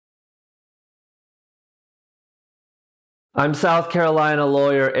I'm South Carolina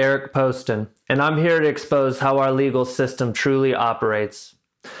lawyer Eric Poston, and I'm here to expose how our legal system truly operates.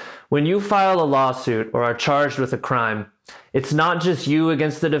 When you file a lawsuit or are charged with a crime, it's not just you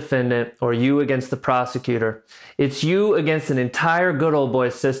against the defendant or you against the prosecutor. It's you against an entire good old boy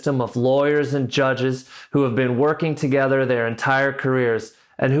system of lawyers and judges who have been working together their entire careers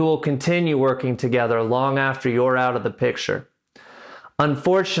and who will continue working together long after you're out of the picture.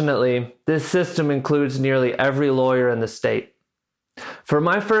 Unfortunately, this system includes nearly every lawyer in the state. For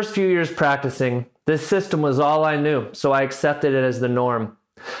my first few years practicing, this system was all I knew, so I accepted it as the norm.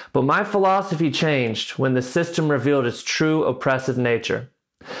 But my philosophy changed when the system revealed its true oppressive nature.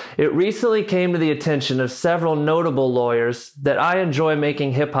 It recently came to the attention of several notable lawyers that I enjoy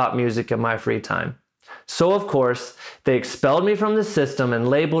making hip-hop music in my free time. So of course, they expelled me from the system and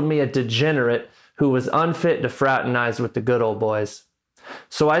labeled me a degenerate who was unfit to fraternize with the good old boys.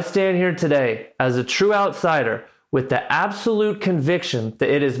 So I stand here today as a true outsider with the absolute conviction that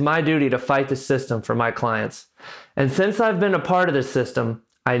it is my duty to fight the system for my clients. And since I've been a part of the system,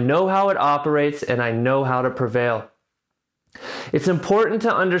 I know how it operates and I know how to prevail. It's important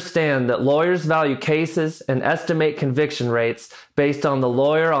to understand that lawyers value cases and estimate conviction rates based on the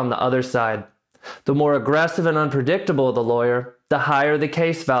lawyer on the other side. The more aggressive and unpredictable the lawyer, the higher the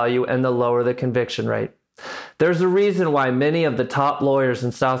case value and the lower the conviction rate. There's a reason why many of the top lawyers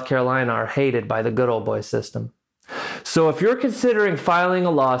in South Carolina are hated by the good old boy system. So if you're considering filing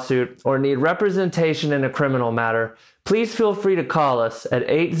a lawsuit or need representation in a criminal matter, please feel free to call us at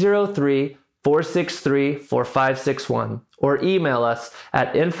 803-463-4561 or email us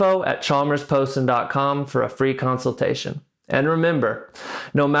at info@chalmersposton.com for a free consultation. And remember,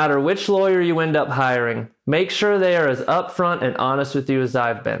 no matter which lawyer you end up hiring, make sure they are as upfront and honest with you as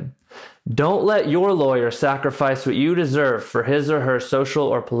I've been. Don't let your lawyer sacrifice what you deserve for his or her social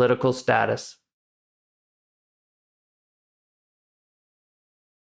or political status.